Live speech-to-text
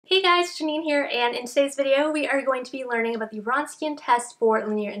Hey guys, Janine here, and in today's video we are going to be learning about the Wronskian test for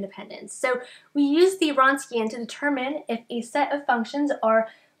linear independence. So we use the Wronskian to determine if a set of functions are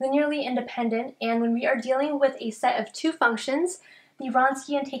linearly independent, and when we are dealing with a set of two functions, the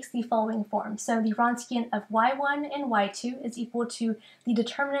Wronskian takes the following form. So the Wronskian of y1 and y2 is equal to the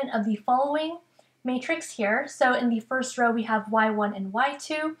determinant of the following matrix here. So in the first row we have y1 and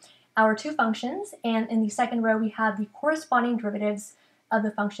y2, our two functions, and in the second row we have the corresponding derivatives of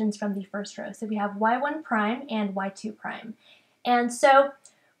the functions from the first row. So we have y1 prime and y2 prime. And so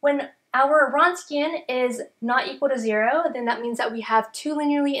when our Wronskian is not equal to 0, then that means that we have two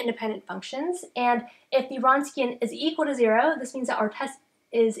linearly independent functions. And if the Wronskian is equal to 0, this means that our test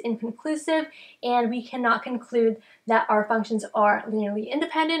is inconclusive and we cannot conclude that our functions are linearly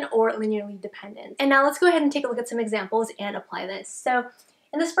independent or linearly dependent. And now let's go ahead and take a look at some examples and apply this. So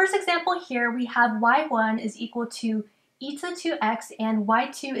in this first example here, we have y1 is equal to e to the 2x and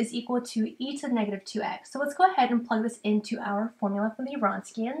y2 is equal to e to the negative 2x. So let's go ahead and plug this into our formula for the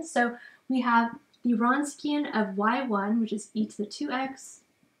Wronskian. So we have the Wronskian of y1, which is e to the 2x,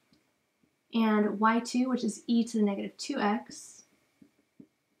 and y2, which is e to the negative 2x.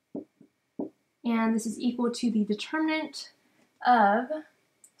 And this is equal to the determinant of,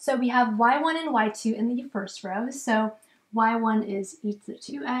 so we have y1 and y2 in the first row. So y1 is e to the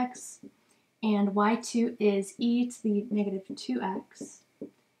 2x, and y2 is e to the negative 2x.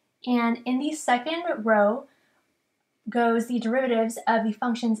 And in the second row goes the derivatives of the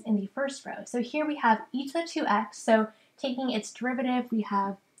functions in the first row. So here we have e to the 2x, so taking its derivative we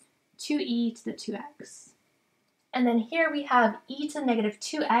have 2e to the 2x. And then here we have e to the negative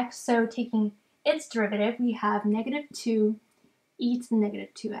 2x, so taking its derivative we have negative 2 e to the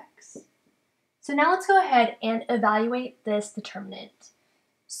negative 2x. So now let's go ahead and evaluate this determinant.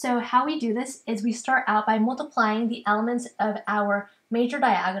 So how we do this is we start out by multiplying the elements of our major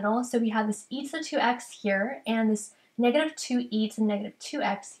diagonal. So we have this e to the 2x here and this negative 2e to the negative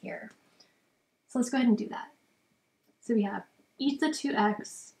 2x here. So let's go ahead and do that. So we have e to the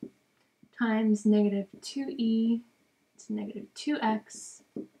 2x times negative 2e to negative 2x.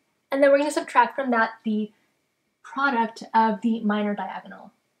 And then we're going to subtract from that the product of the minor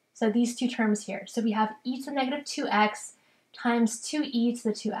diagonal. So these two terms here. So we have e to the negative 2x times 2e to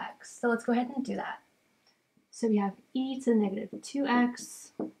the 2x. So let's go ahead and do that. So we have e to the negative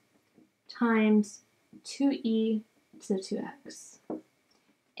 2x times 2e to the 2x.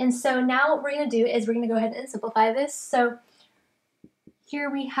 And so now what we're going to do is we're going to go ahead and simplify this. So here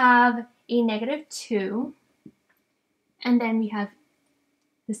we have a negative 2, and then we have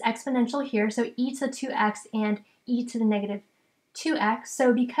this exponential here, so e to the 2x and e to the negative 2x.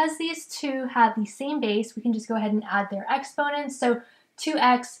 So because these two have the same base, we can just go ahead and add their exponents. So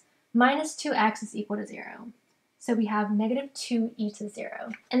 2x minus 2x is equal to 0. So we have negative 2e to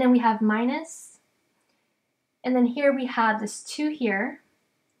 0. And then we have minus, and then here we have this 2 here,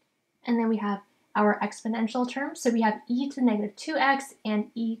 and then we have our exponential term. So we have e to the negative 2x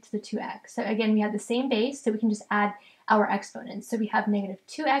and e to the 2x. So again, we have the same base, so we can just add our exponents. So we have negative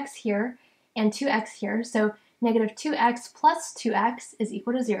 2x here and 2x here. So negative 2x plus 2x is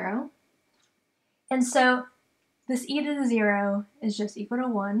equal to 0. And so this e to the 0 is just equal to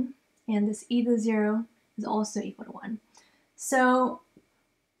 1, and this e to the 0 is also equal to 1. So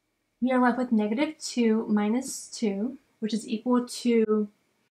we are left with negative 2 minus 2, which is equal to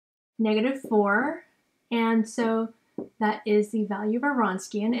negative 4. And so that is the value of our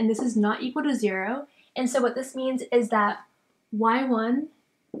Wronskian, and this is not equal to 0. And so what this means is that y1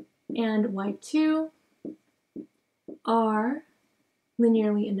 and y2 are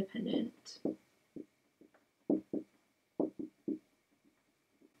linearly independent.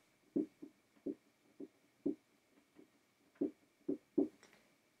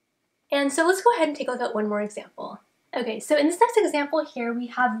 And so let's go ahead and take a look at one more example. Okay, so in this next example here, we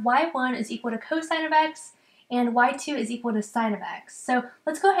have y1 is equal to cosine of x and y2 is equal to sine of x. So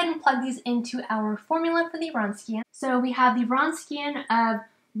let's go ahead and plug these into our formula for the Wronskian. So we have the Wronskian of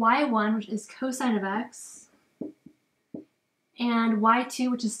y1, which is cosine of x, and y2,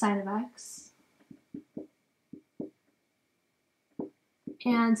 which is sine of x.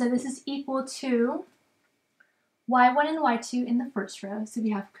 And so this is equal to y1 and y2 in the first row. So we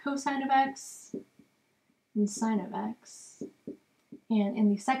have cosine of x and sine of x. And in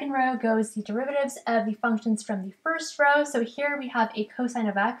the second row goes the derivatives of the functions from the first row. So here we have a cosine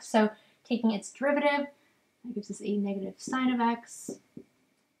of x. So taking its derivative, that gives us a negative sine of x.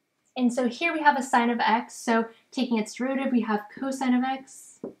 And so here we have a sine of x, so taking its derivative, we have cosine of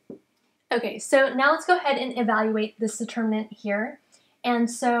x. Okay, so now let's go ahead and evaluate this determinant here. And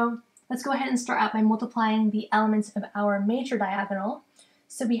so let's go ahead and start out by multiplying the elements of our major diagonal.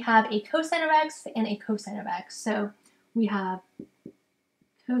 So we have a cosine of x and a cosine of x. So we have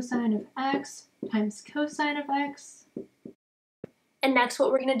cosine of x times cosine of x. And next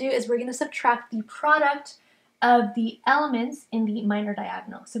what we're going to do is we're going to subtract the product of the elements in the minor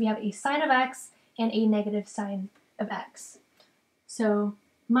diagonal. So we have a sine of x and a negative sine of x. So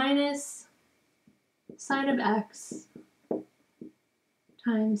minus sine of x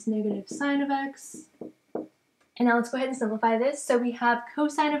times negative sine of x. And now let's go ahead and simplify this. So we have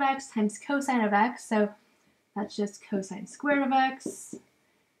cosine of x times cosine of x. So that's just cosine squared of x.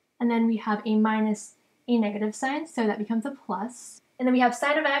 And then we have a minus a negative sign, so that becomes a plus. And then we have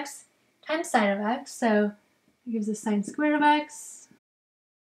sine of x times sine of x. So it gives us sine squared of x.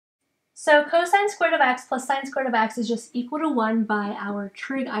 So cosine squared of x plus sine squared of x is just equal to 1 by our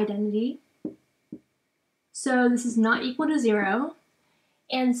trig identity. So this is not equal to 0.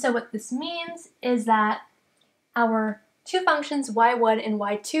 And so what this means is that our two functions y1 and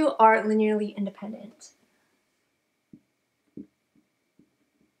y2 are linearly independent.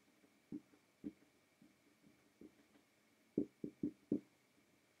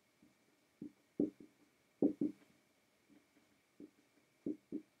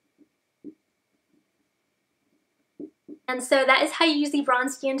 And so that is how you use the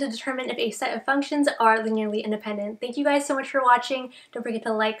Wronskian to determine if a set of functions are linearly independent. Thank you guys so much for watching. Don't forget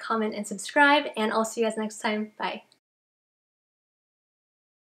to like, comment, and subscribe, and I'll see you guys next time. Bye.